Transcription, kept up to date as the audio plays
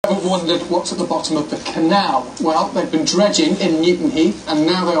ever wondered what's at the bottom of the canal? Well, they've been dredging in Newton Heath and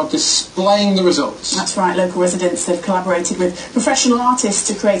now they are displaying the results. That's right, local residents have collaborated with professional artists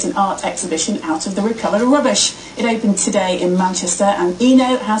to create an art exhibition out of the recovered rubbish. It opened today in Manchester and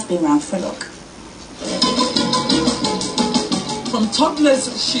Eno has been round for a look. From toddlers'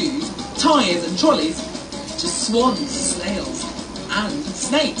 shoes, tyres and trolleys to swans, snails and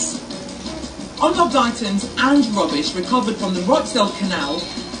snakes. Unloved items and rubbish recovered from the Rochdale Canal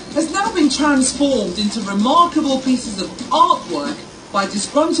has now been transformed into remarkable pieces of artwork by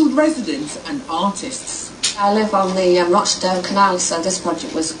disgruntled residents and artists. I live on the Rochdale Canal, so this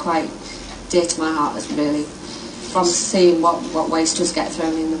project was quite dear to my heart, really. From seeing what waste was get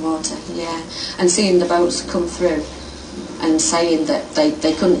thrown in the water, yeah, and seeing the boats come through and saying that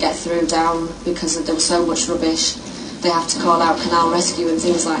they couldn't get through down because there was so much rubbish. They have to call out canal rescue and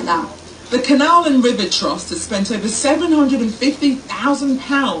things like that. The Canal and River Trust has spent over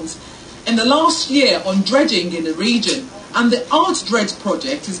 £750,000 in the last year on dredging in the region, and the Art Dredge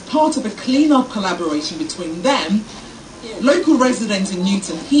project is part of a clean-up collaboration between them, local residents in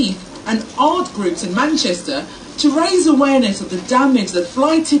Newton Heath and art groups in Manchester to raise awareness of the damage that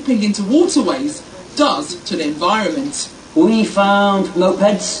fly tipping into waterways does to the environment. We found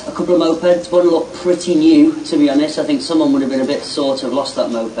mopeds, a couple of mopeds. One looked pretty new, to be honest. I think someone would have been a bit sore to have lost that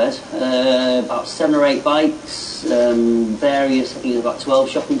moped. About 7 or 8 bikes, various, I think it was about 12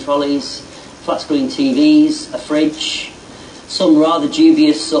 shopping trolleys, flat screen TVs, a fridge, some rather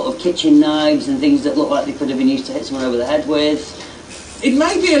dubious sort of kitchen knives and things that look like they could have been used to hit someone over the head with. It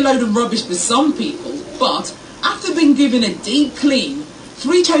may be a load of rubbish for some people, but after being given a deep clean,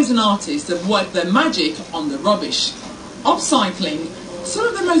 3 chosen artists have worked their magic on the rubbish, upcycling some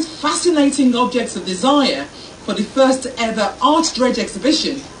of the most fascinating objects of desire for the first ever Art Dredge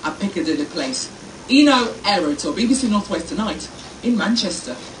exhibition at Piccadilly Place. Eno Aerotour, BBC North West Tonight in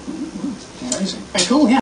Manchester. Amazing. Very cool, yeah.